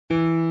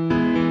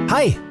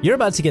Hi, you're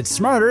about to get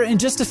smarter in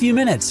just a few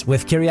minutes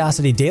with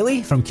Curiosity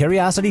Daily from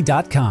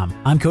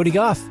Curiosity.com. I'm Cody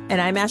Goff. And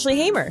I'm Ashley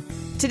Hamer.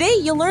 Today,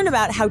 you'll learn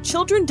about how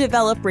children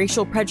develop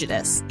racial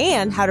prejudice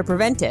and how to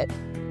prevent it.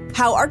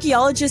 How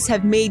archaeologists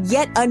have made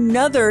yet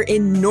another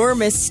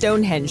enormous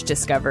Stonehenge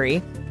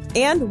discovery.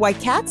 And why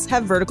cats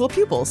have vertical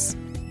pupils.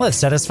 Let's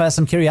satisfy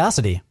some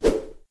curiosity.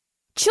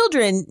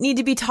 Children need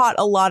to be taught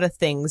a lot of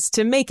things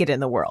to make it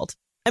in the world.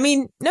 I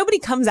mean, nobody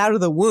comes out of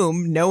the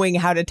womb knowing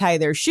how to tie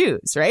their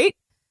shoes, right?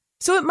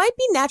 So it might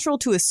be natural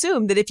to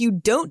assume that if you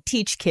don't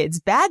teach kids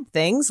bad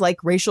things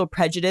like racial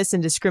prejudice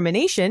and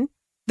discrimination,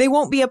 they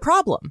won't be a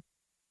problem.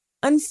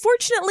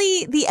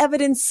 Unfortunately, the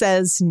evidence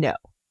says no.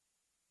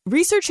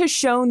 Research has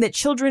shown that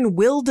children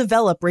will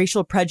develop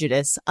racial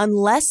prejudice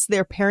unless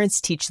their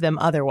parents teach them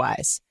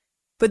otherwise.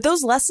 But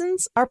those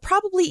lessons are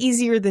probably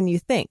easier than you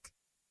think.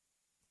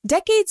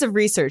 Decades of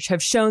research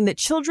have shown that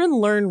children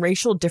learn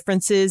racial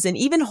differences and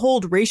even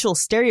hold racial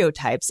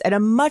stereotypes at a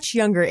much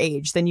younger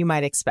age than you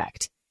might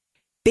expect.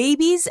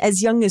 Babies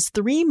as young as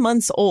 3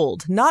 months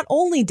old not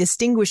only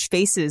distinguish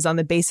faces on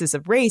the basis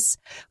of race,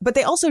 but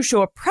they also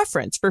show a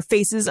preference for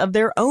faces of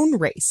their own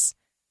race.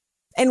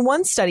 And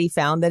one study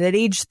found that at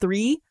age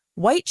 3,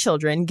 white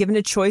children given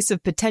a choice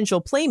of potential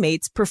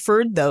playmates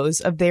preferred those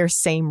of their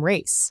same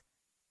race.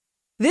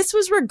 This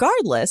was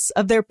regardless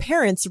of their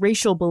parents'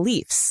 racial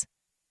beliefs.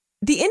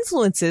 The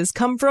influences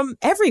come from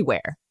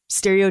everywhere: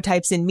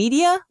 stereotypes in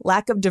media,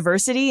 lack of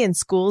diversity in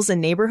schools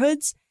and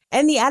neighborhoods,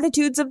 and the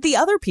attitudes of the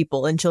other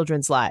people in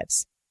children's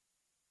lives.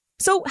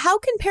 So how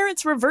can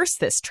parents reverse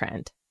this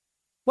trend?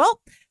 Well,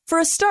 for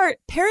a start,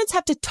 parents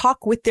have to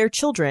talk with their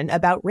children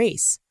about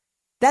race.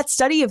 That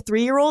study of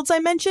 3-year-olds I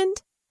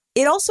mentioned,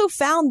 it also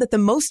found that the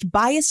most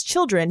biased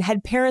children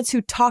had parents who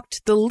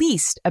talked the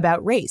least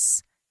about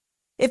race.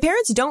 If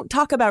parents don't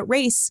talk about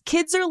race,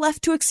 kids are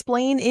left to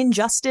explain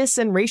injustice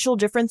and racial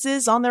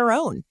differences on their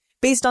own,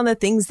 based on the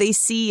things they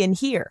see and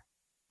hear.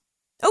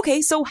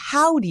 Okay, so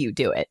how do you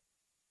do it?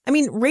 I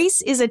mean,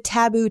 race is a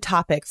taboo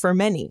topic for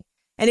many,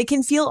 and it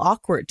can feel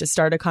awkward to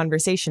start a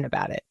conversation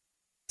about it.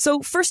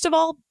 So first of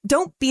all,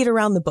 don't beat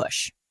around the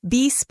bush.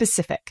 Be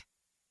specific.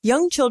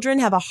 Young children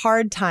have a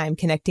hard time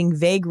connecting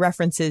vague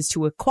references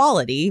to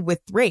equality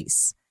with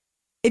race.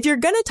 If you're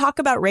going to talk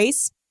about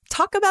race,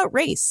 talk about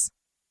race.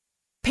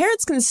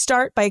 Parents can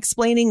start by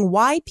explaining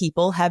why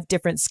people have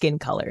different skin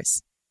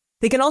colors.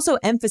 They can also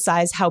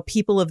emphasize how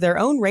people of their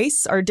own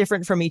race are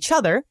different from each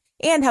other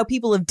and how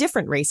people of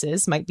different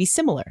races might be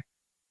similar.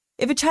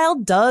 If a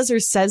child does or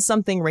says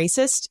something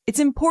racist, it's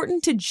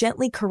important to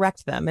gently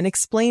correct them and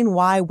explain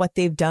why what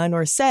they've done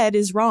or said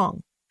is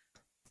wrong.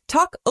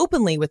 Talk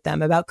openly with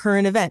them about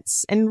current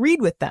events and read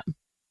with them.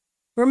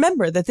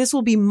 Remember that this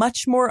will be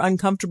much more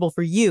uncomfortable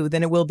for you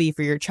than it will be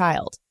for your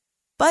child.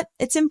 But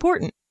it's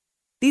important.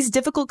 These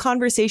difficult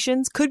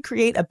conversations could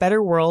create a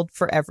better world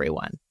for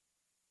everyone.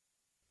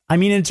 I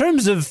mean, in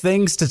terms of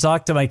things to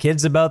talk to my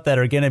kids about that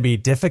are going to be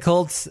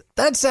difficult,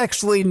 that's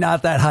actually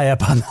not that high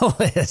up on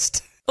the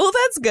list. Well,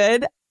 that's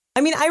good.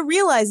 I mean, I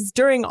realized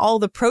during all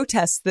the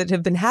protests that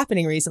have been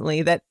happening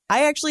recently that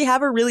I actually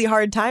have a really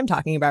hard time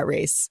talking about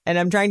race, and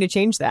I'm trying to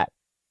change that.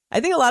 I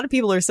think a lot of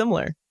people are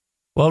similar.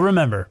 Well,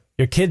 remember,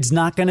 your kid's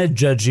not going to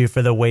judge you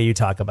for the way you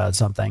talk about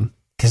something,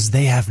 because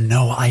they have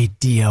no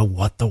idea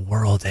what the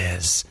world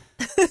is.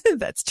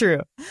 That's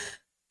true.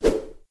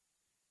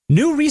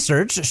 New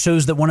research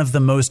shows that one of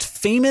the most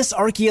famous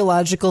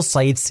archaeological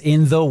sites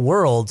in the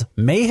world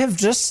may have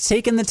just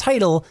taken the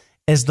title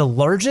as the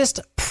largest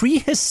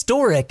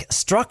prehistoric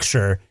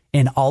structure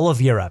in all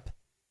of Europe.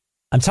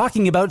 I'm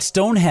talking about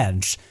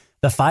Stonehenge,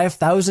 the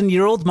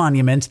 5,000-year-old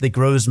monument that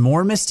grows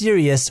more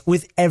mysterious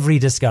with every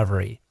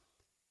discovery.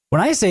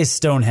 When I say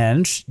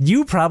Stonehenge,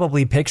 you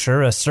probably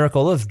picture a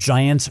circle of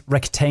giant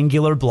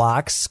rectangular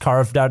blocks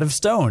carved out of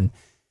stone.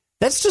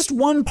 That's just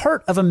one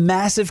part of a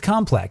massive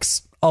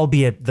complex,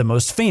 albeit the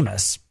most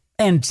famous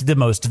and the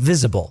most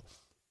visible.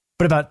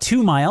 But about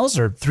 2 miles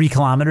or 3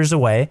 kilometers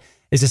away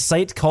is a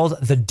site called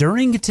the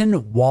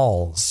Durrington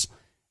Walls.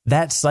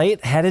 That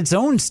site had its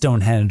own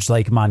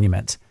Stonehenge-like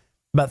monument.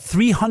 About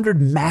 300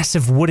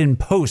 massive wooden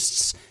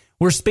posts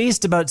were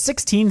spaced about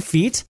 16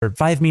 feet or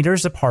 5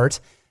 meters apart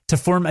to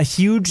form a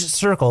huge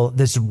circle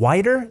that's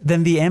wider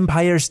than the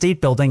Empire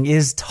State Building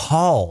is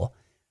tall.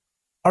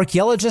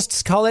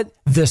 Archaeologists call it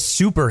the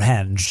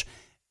Superhenge,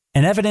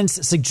 and evidence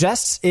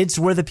suggests it's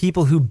where the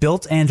people who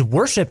built and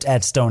worshipped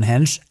at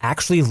Stonehenge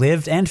actually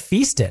lived and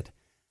feasted.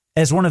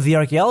 As one of the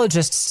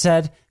archaeologists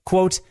said,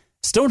 quote,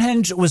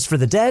 "Stonehenge was for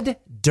the dead,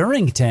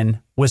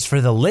 Durrington was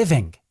for the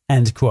living,"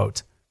 end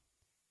quote.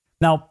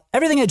 Now,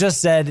 everything I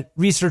just said,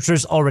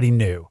 researchers already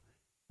knew.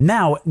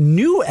 Now,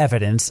 new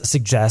evidence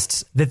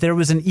suggests that there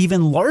was an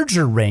even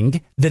larger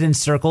ring that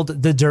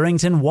encircled the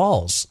Durrington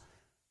Walls.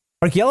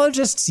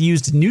 Archaeologists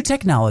used new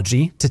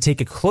technology to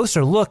take a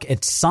closer look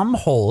at some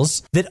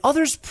holes that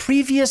others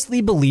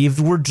previously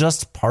believed were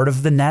just part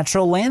of the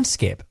natural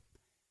landscape.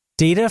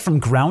 Data from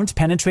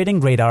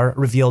ground-penetrating radar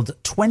revealed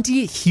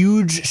 20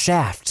 huge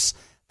shafts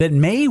that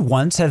may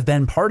once have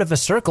been part of a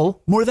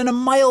circle more than a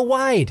mile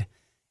wide.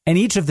 and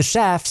each of the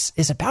shafts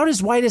is about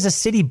as wide as a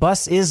city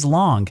bus is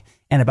long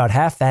and about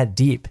half that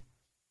deep.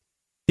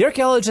 The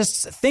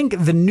archaeologists think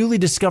the newly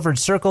discovered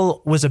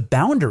circle was a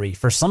boundary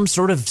for some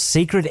sort of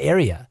sacred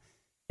area.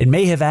 It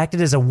may have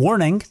acted as a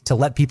warning to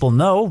let people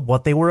know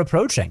what they were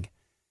approaching.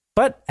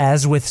 But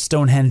as with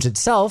Stonehenge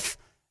itself,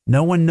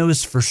 no one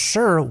knows for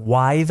sure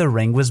why the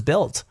ring was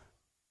built.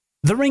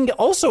 The ring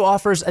also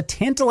offers a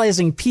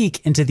tantalizing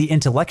peek into the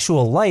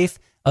intellectual life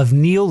of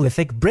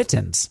Neolithic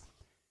Britons.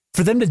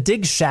 For them to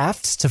dig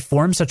shafts to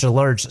form such a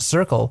large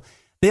circle,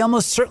 they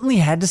almost certainly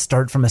had to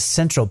start from a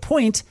central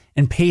point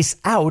and pace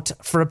out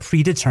for a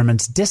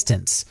predetermined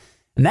distance.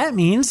 And that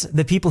means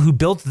the people who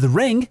built the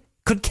ring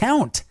could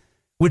count,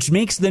 which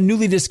makes the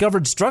newly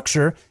discovered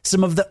structure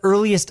some of the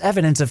earliest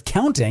evidence of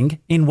counting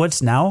in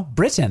what's now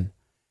Britain.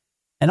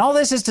 And all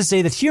this is to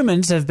say that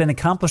humans have been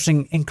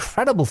accomplishing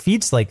incredible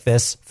feats like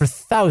this for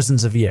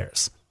thousands of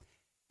years.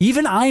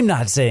 Even I'm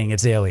not saying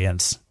it's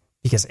aliens,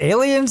 because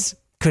aliens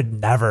could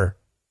never.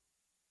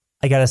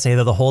 I gotta say,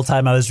 though, the whole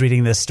time I was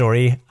reading this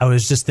story, I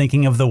was just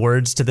thinking of the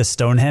words to the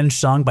Stonehenge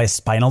song by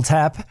Spinal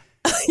Tap.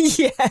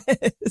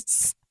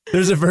 Yes.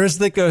 There's a verse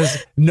that goes,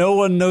 "No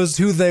one knows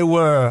who they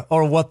were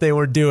or what they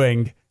were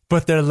doing,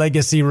 but their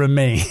legacy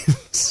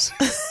remains."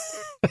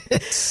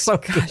 It's so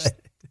good.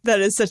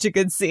 That is such a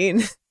good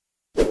scene.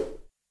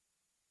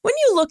 When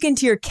you look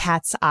into your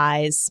cat's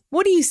eyes,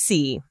 what do you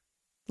see?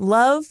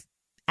 Love?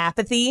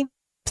 Apathy?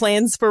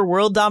 Plans for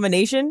world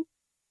domination?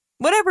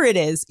 Whatever it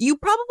is, you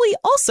probably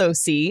also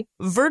see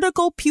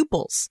vertical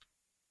pupils.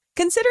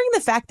 Considering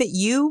the fact that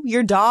you,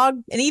 your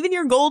dog, and even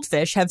your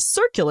goldfish have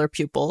circular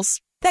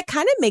pupils, that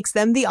kind of makes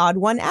them the odd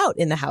one out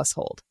in the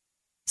household.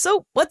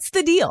 So what's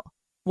the deal?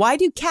 Why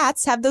do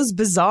cats have those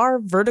bizarre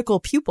vertical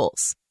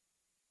pupils?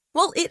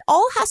 Well, it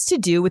all has to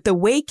do with the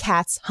way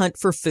cats hunt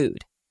for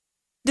food.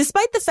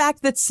 Despite the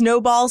fact that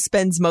Snowball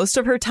spends most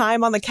of her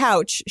time on the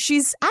couch,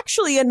 she's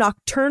actually a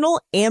nocturnal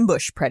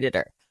ambush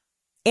predator.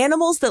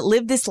 Animals that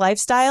live this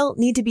lifestyle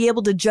need to be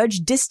able to judge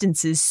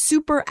distances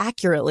super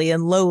accurately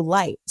in low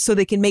light so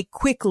they can make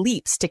quick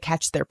leaps to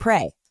catch their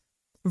prey.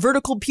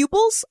 Vertical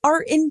pupils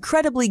are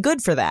incredibly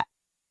good for that.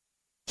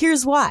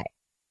 Here's why.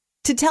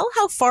 To tell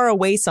how far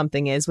away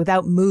something is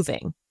without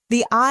moving,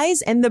 the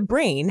eyes and the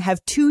brain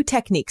have two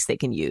techniques they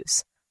can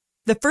use.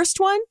 The first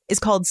one is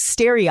called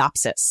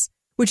stereopsis,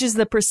 which is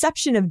the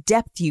perception of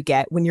depth you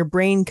get when your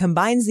brain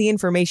combines the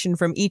information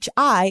from each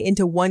eye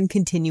into one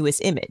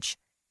continuous image.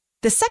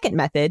 The second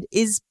method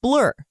is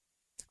blur.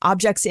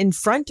 Objects in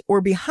front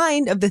or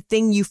behind of the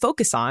thing you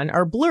focus on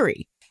are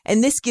blurry,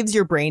 and this gives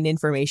your brain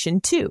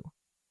information too.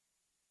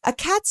 A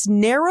cat's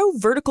narrow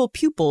vertical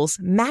pupils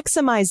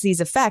maximize these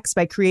effects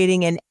by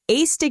creating an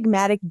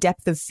astigmatic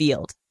depth of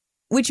field,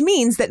 which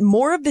means that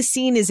more of the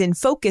scene is in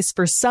focus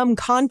for some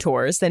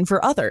contours than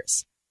for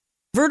others.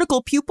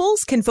 Vertical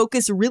pupils can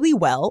focus really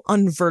well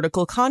on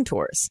vertical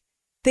contours.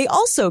 They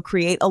also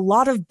create a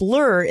lot of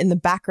blur in the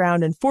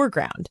background and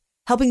foreground,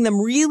 helping them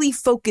really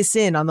focus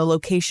in on the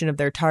location of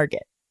their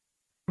target.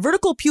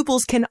 Vertical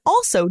pupils can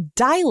also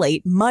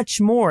dilate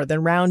much more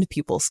than round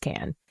pupils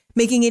can,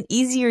 making it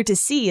easier to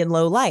see in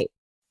low light.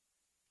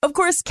 Of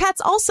course,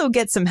 cats also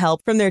get some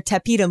help from their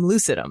tapetum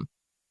lucidum.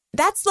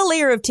 That's the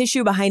layer of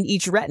tissue behind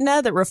each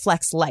retina that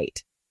reflects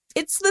light.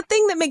 It's the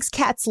thing that makes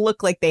cats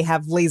look like they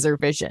have laser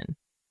vision.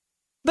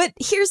 But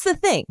here's the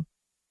thing.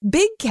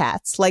 Big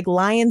cats, like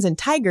lions and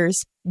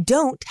tigers,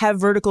 don't have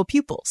vertical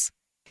pupils.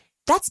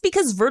 That's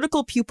because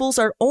vertical pupils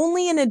are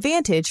only an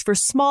advantage for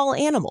small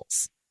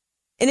animals.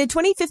 In a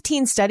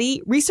 2015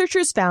 study,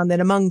 researchers found that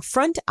among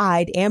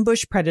front-eyed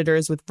ambush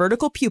predators with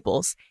vertical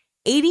pupils,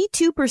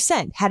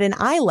 82% had an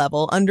eye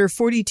level under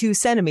 42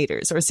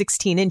 centimeters or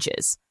 16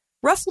 inches,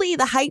 roughly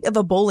the height of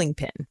a bowling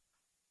pin.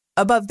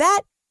 Above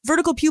that,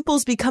 vertical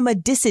pupils become a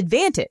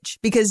disadvantage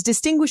because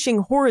distinguishing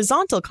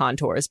horizontal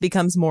contours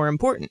becomes more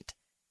important.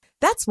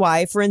 That's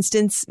why, for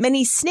instance,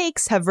 many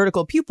snakes have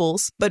vertical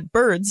pupils, but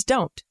birds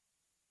don't.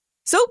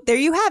 So there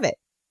you have it.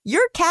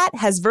 Your cat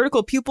has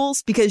vertical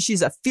pupils because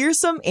she's a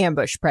fearsome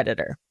ambush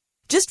predator.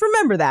 Just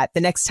remember that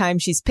the next time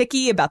she's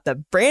picky about the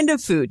brand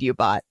of food you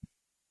bought.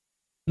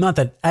 Not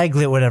that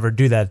Aglet would ever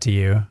do that to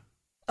you.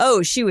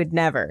 Oh, she would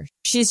never.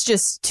 She's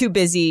just too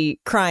busy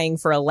crying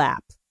for a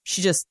lap.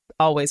 She just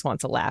always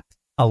wants a lap.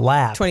 A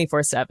lap?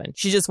 24/7.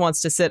 She just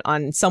wants to sit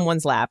on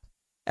someone's lap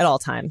at all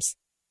times.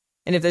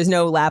 And if there's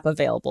no lap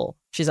available,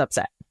 she's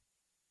upset.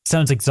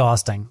 Sounds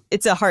exhausting.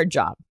 It's a hard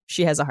job.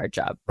 She has a hard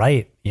job.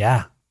 Right,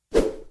 yeah.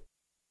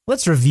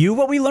 Let's review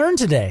what we learned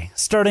today,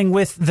 starting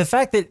with the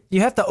fact that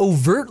you have to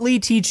overtly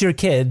teach your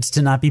kids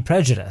to not be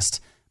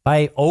prejudiced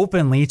by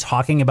openly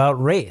talking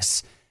about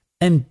race.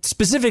 And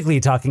specifically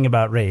talking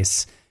about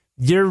race,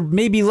 you're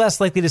maybe less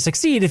likely to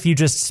succeed if you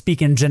just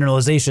speak in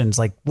generalizations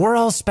like, we're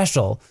all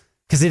special,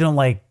 because they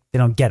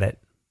don't get it,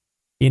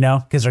 you know,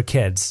 because they're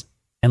kids.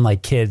 And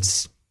like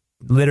kids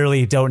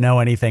literally don't know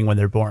anything when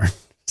they're born.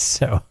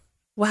 So...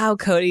 Wow,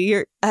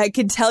 Cody, I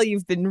can tell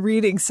you've been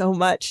reading so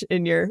much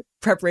in your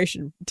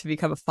preparation to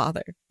become a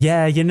father.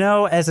 Yeah,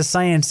 as a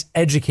science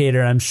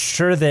educator, I'm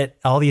sure that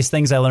all these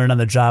things I learned on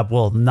the job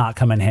will not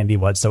come in handy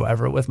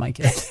whatsoever with my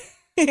kid.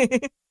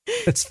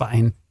 It's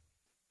fine.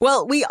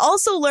 Well, we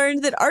also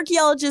learned that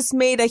archaeologists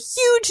made a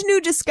huge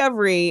new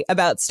discovery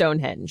about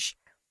Stonehenge.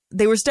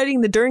 They were studying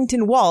the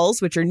Durrington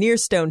Walls, which are near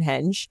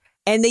Stonehenge,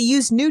 and they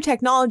used new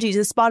technology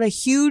to spot a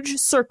huge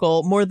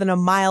circle more than a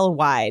mile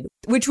wide,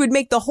 which would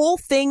make the whole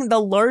thing the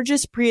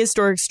largest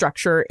prehistoric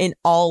structure in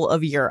all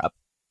of Europe.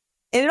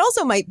 And it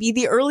also might be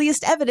the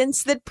earliest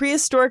evidence that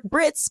prehistoric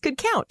Brits could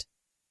count.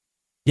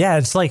 Yeah,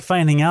 it's like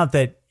finding out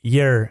that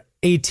your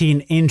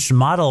 18-inch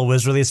model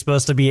was really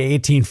supposed to be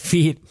 18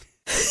 feet.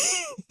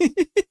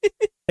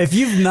 If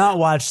you've not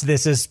watched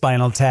This Is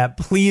Spinal Tap,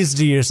 please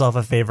do yourself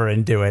a favor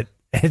and do it.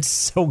 It's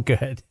so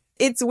good.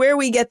 It's where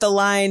we get the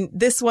line,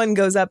 this one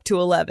goes up to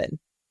 11.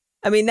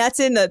 I mean, that's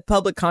in the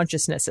public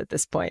consciousness at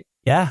this point.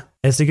 Yeah,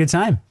 it's a good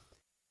time.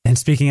 And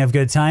speaking of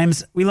good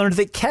times, we learned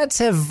that cats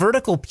have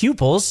vertical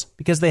pupils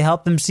because they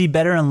help them see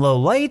better in low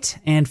light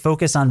and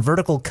focus on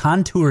vertical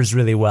contours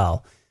really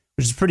well,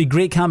 which is a pretty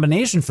great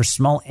combination for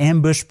small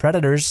ambush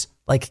predators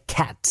like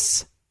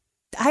cats.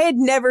 I had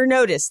never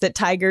noticed that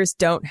tigers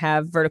don't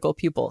have vertical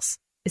pupils.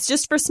 It's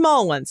just for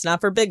small ones,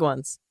 not for big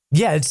ones.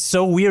 Yeah, it's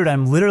so weird.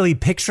 I'm literally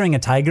picturing a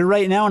tiger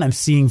right now and I'm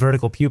seeing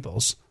vertical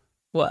pupils.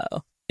 Whoa.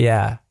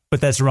 Yeah, but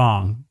that's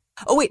wrong.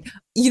 Oh, wait.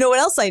 You know what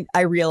else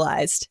I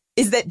realized?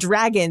 Is that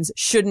dragons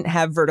shouldn't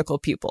have vertical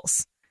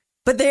pupils.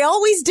 But they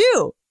always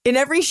do. In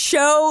every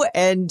show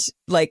and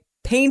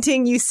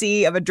painting you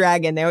see of a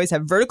dragon, they always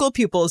have vertical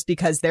pupils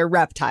because they're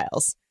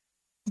reptiles.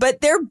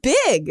 But they're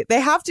big. They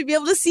have to be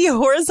able to see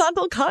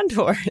horizontal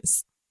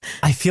contours.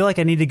 I feel like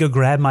I need to go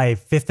grab my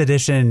 5th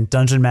edition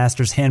Dungeon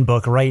Master's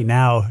Handbook right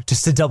now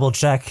just to double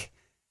check.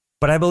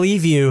 But I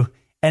believe you,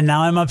 and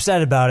now I'm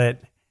upset about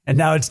it. And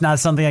now it's not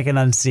something I can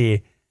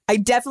unsee. I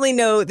definitely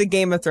know the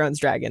Game of Thrones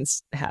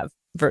dragons have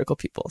vertical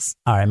pupils.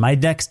 All right, my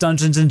next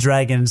Dungeons and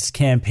Dragons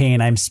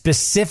campaign, I'm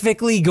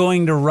specifically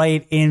going to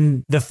write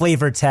in the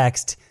flavor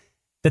text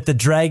that the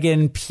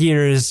dragon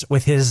peers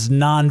with his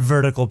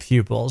non-vertical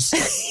pupils.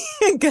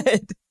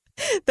 Good.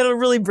 That'll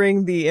really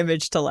bring the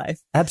image to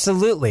life.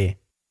 Absolutely.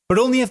 But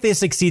only if they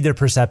succeed their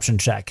perception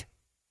check.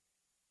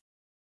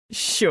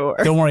 Sure.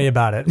 Don't worry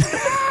about it.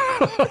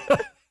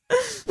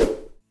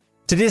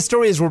 Today's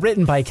stories were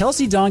written by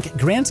Kelsey Dunk,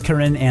 Grant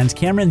Curran, and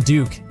Cameron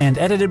Duke, and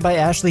edited by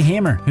Ashley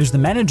Hamer, who's the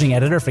managing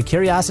editor for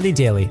Curiosity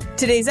Daily.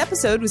 Today's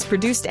episode was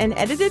produced and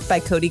edited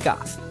by Cody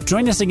Goff.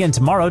 Join us again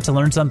tomorrow to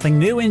learn something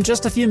new in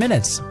just a few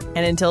minutes.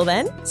 And until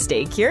then,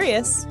 stay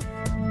curious.